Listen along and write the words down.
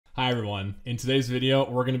Hi everyone. In today's video,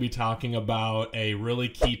 we're going to be talking about a really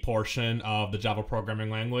key portion of the Java programming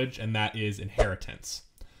language, and that is inheritance.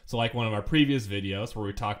 So like one of our previous videos where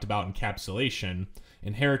we talked about encapsulation,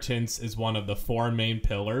 inheritance is one of the four main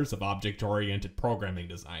pillars of object-oriented programming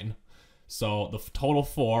design. So the total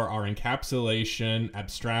four are encapsulation,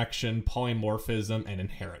 abstraction, polymorphism, and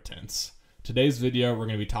inheritance. Today's video, we're going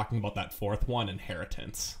to be talking about that fourth one,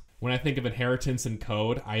 inheritance. When I think of inheritance in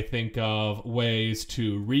code, I think of ways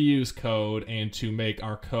to reuse code and to make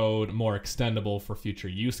our code more extendable for future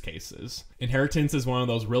use cases. Inheritance is one of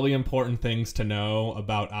those really important things to know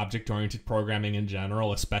about object-oriented programming in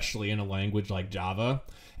general, especially in a language like Java.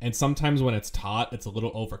 And sometimes when it's taught, it's a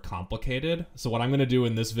little overcomplicated. So what I'm going to do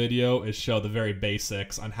in this video is show the very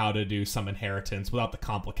basics on how to do some inheritance without the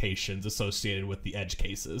complications associated with the edge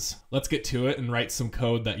cases. Let's get to it and write some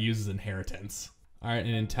code that uses inheritance. All right,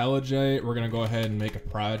 in IntelliJ, we're gonna go ahead and make a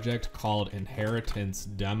project called inheritance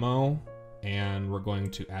demo, and we're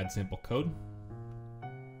going to add sample code.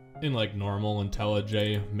 And like normal,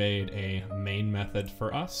 IntelliJ made a main method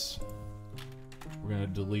for us. We're gonna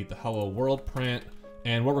delete the hello world print.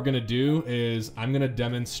 And what we're gonna do is I'm gonna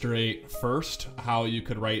demonstrate first how you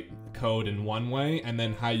could write code in one way, and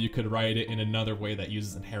then how you could write it in another way that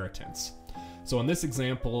uses inheritance. So in this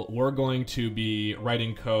example, we're going to be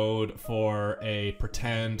writing code for a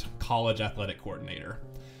pretend college athletic coordinator.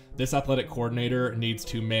 This athletic coordinator needs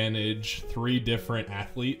to manage 3 different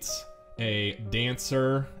athletes: a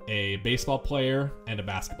dancer, a baseball player, and a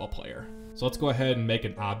basketball player. So let's go ahead and make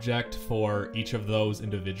an object for each of those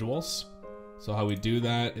individuals. So how we do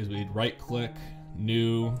that is we'd right-click,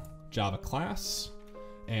 new Java class,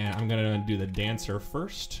 and I'm gonna do the dancer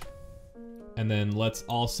first. And then let's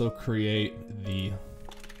also create the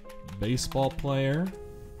baseball player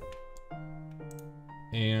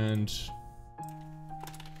and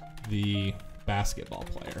the basketball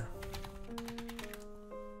player.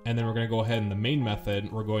 And then we're going to go ahead in the main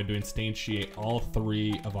method, we're going to instantiate all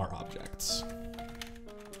 3 of our objects.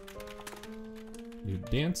 New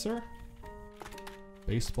dancer,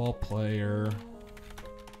 baseball player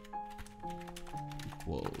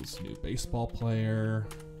equals new baseball player,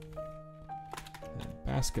 and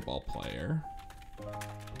basketball player.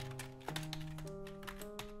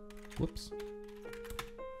 Whoops.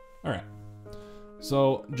 All right.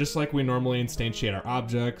 So just like we normally instantiate our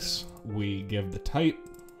objects, we give the type,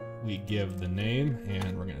 we give the name,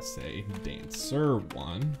 and we're gonna say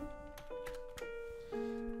dancer1.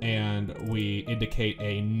 And we indicate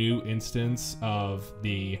a new instance of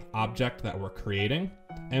the object that we're creating.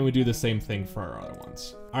 And we do the same thing for our other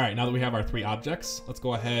ones. All right, now that we have our 3 objects, let's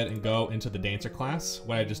go ahead and go into the dancer class.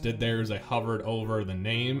 What I just did there is I hovered over the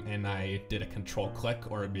name and I did a control click,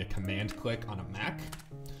 or it'd be a command click on a Mac.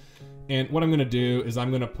 And what I'm gonna do is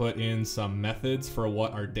I'm gonna put in some methods for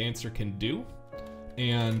what our dancer can do.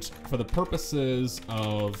 And for the purposes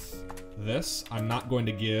of this, I'm not going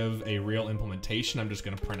to give a real implementation. I'm just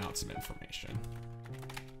going to print out some information.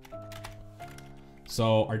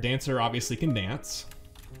 So our dancer obviously can dance.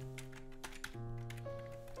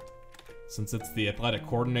 Since it's the athletic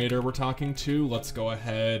coordinator we're talking to, let's go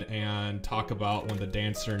ahead and talk about when the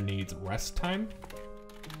dancer needs rest time.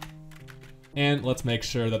 And let's make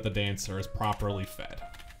sure that the dancer is properly fed.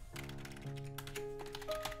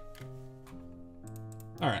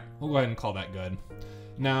 All right, we'll go ahead and call that good.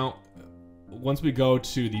 Now, once we go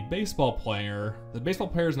to the baseball player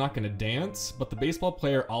is not going to dance, but the baseball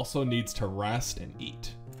player also needs to rest and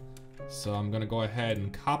eat. So I'm going to go ahead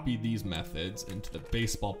and copy these methods into the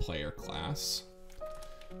baseball player class.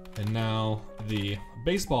 And now the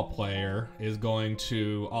baseball player is going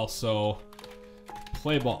to also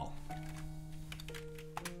play ball.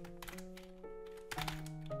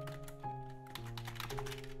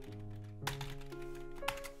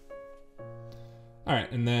 All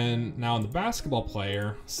right, and then now in the basketball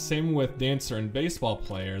player, same with dancer and baseball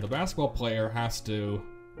player, the basketball player has to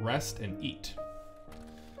rest and eat.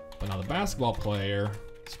 But now the basketball player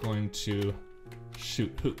is going to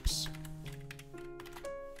shoot hoops.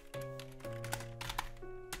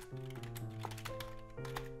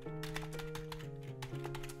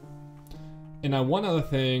 And now one other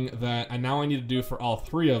thing that I need to do for all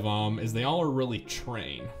 3 of them is they all are really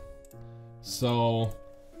train. So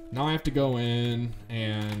now I have to go in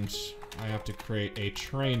and I have to create a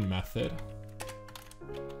train method.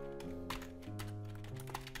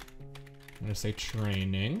 I'm going to say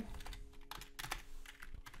training.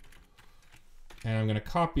 And I'm going to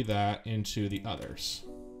copy that into the others.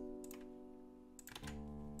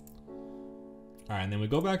 All right, and then we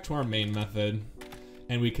go back to our main method,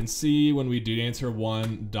 and we can see when we do answer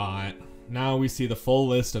 1 dot now we see the full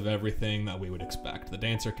list of everything that we would expect. The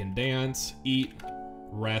dancer can dance, eat,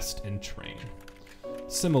 rest, and train.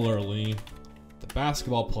 Similarly, the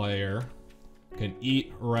basketball player can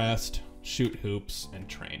eat, rest, shoot hoops, and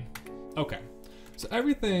train. Okay, so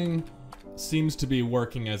everything seems to be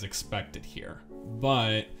working as expected here,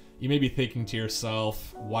 but you may be thinking to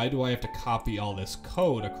yourself, why do I have to copy all this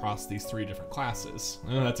code across these 3 different classes?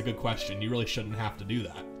 That's a good question. You really shouldn't have to do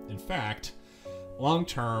that. In fact, long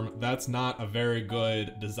term, that's not a very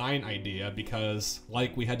good design idea because,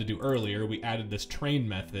 like we had to do earlier, we added this train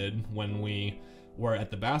method when we were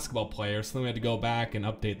at the basketball player, so then we had to go back and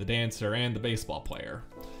update the dancer and the baseball player.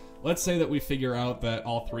 Let's say that we figure out that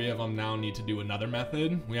all 3 of them now need to do another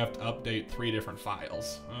method. We have to update 3 different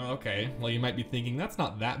files. Okay, well you might be thinking that's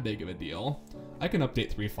not that big of a deal. I can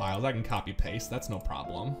update 3 files, I can copy paste, that's no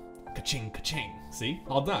problem. Ka-ching, ka-ching, see?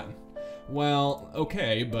 All done. Well,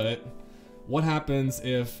 okay, but what happens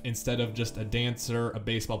if instead of just a dancer, a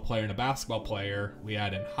baseball player, and a basketball player, we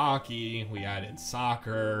add in hockey, we add in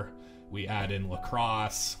soccer, we add in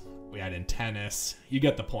lacrosse, we add in tennis? You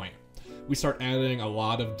get the point. We start adding a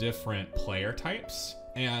lot of different player types,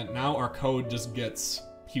 and now our code just gets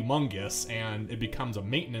humongous and it becomes a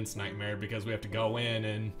maintenance nightmare because we have to go in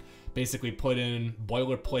and basically put in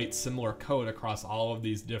boilerplate similar code across all of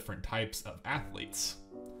these different types of athletes.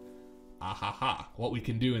 Ahaha. What we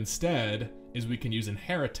can do instead is we can use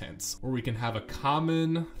inheritance, where we can have a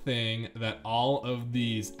common thing that all of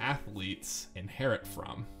these athletes inherit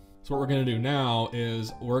from. So what we're going to do now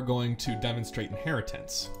is we're going to demonstrate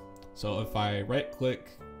inheritance. So if I right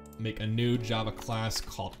click, make a new Java class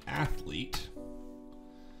called athlete.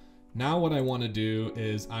 Now what I want to do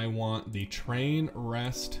is I want the train,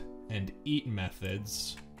 rest, and eat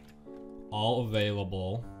methods all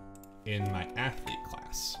available in my athlete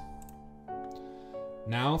class.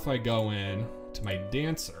 Now if I go in to my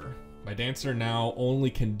dancer now only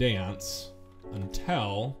can dance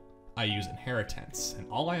until I use inheritance. And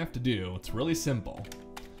all I have to do, it's really simple.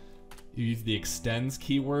 You use the extends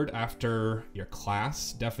keyword after your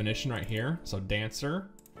class definition right here. So dancer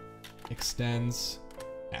extends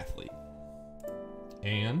athlete.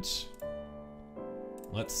 And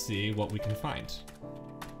let's see what we can find.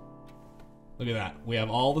 Look at that. We have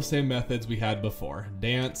all the same methods we had before.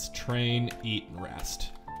 Dance, train, eat, and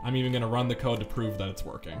rest. I'm even going to run the code to prove that it's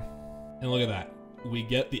working. And look at that. We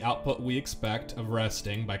get the output we expect of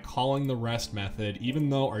resting by calling the rest method,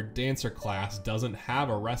 even though our dancer class doesn't have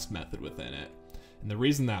a rest method within it. And the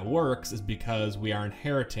reason that works is because we are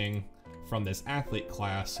inheriting from this athlete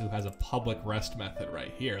class who has a public rest method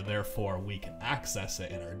right here. Therefore, we can access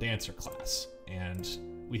it in our dancer class. And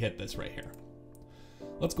we hit this right here.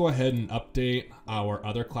 Let's go ahead and update our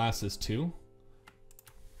other classes too.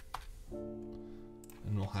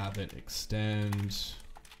 And we'll have it extend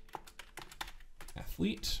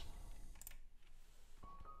athlete.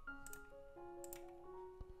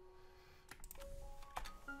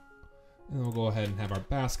 And we'll go ahead and have our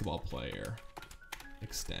basketball player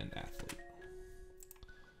extend athlete.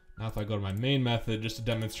 Now if I go to my main method, just to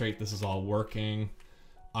demonstrate this is all working,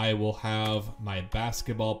 I will have my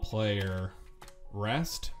basketball player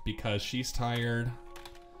rest because she's tired.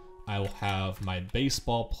 I will have my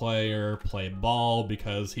baseball player play ball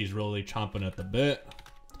because he's really chomping at the bit.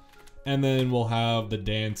 And then we'll have the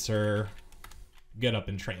dancer get up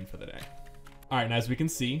and train for the day. All right, and as we can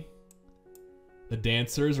see, the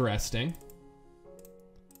dancer is resting.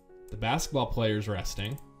 The basketball player is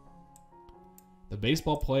resting. The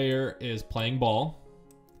baseball player is playing ball.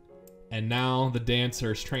 And now the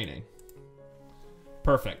dancer is training.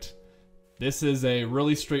 Perfect. This is a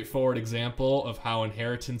really straightforward example of how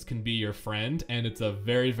inheritance can be your friend, and it's a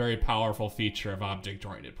very, very powerful feature of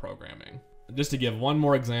object-oriented programming. Just to give one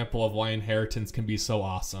more example of why inheritance can be so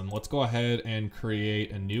awesome, let's go ahead and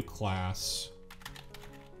create a new class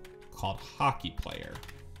called hockey player.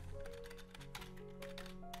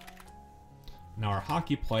 Now our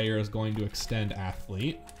hockey player is going to extend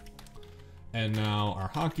athlete, and now our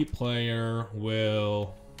hockey player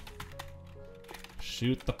will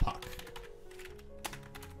shoot the puck.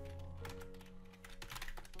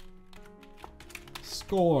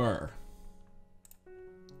 Score.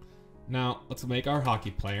 Now, let's make our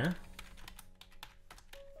hockey player.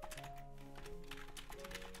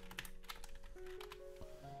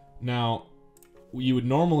 Now, you would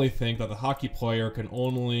normally think that the hockey player can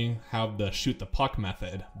only have the shoot the puck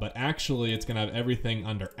method, but actually it's going to have everything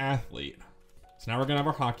under athlete. So now we're going to have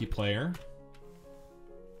our hockey player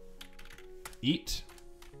eat,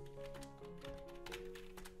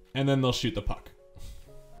 and then they'll shoot the puck.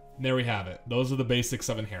 There we have it. Those are the basics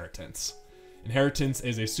of inheritance. Inheritance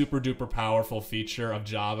is a super duper powerful feature of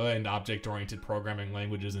Java and object-oriented programming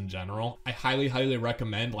languages in general. I highly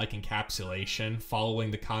recommend, like encapsulation,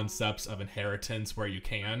 following the concepts of inheritance where you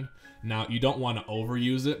can. Now, you don't want to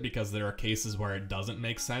overuse it because there are cases where it doesn't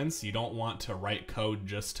make sense. You don't want to write code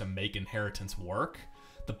just to make inheritance work.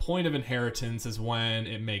 The point of inheritance is when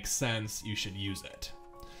it makes sense, you should use it.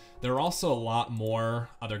 There are also a lot more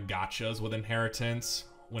other gotchas with inheritance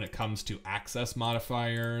when it comes to access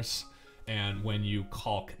modifiers and when you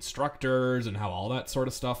call constructors and how all that sort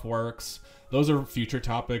of stuff works. Those are future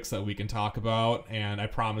topics that we can talk about, and I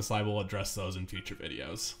promise I will address those in future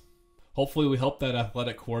videos. Hopefully we helped that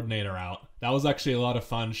athletic coordinator out. That was actually a lot of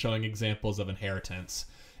fun showing examples of inheritance.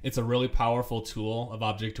 It's a really powerful tool of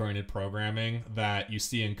object-oriented programming that you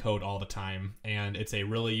see in code all the time, and it's a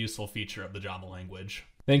really useful feature of the Java language.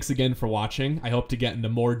 Thanks again for watching. I hope to get into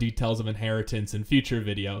more details of inheritance in future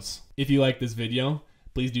videos. If you like this video,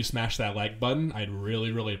 please do smash that like button. I'd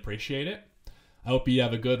really appreciate it. I hope you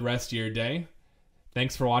have a good rest of your day.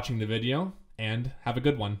 Thanks for watching the video, and have a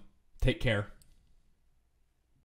good one. Take care.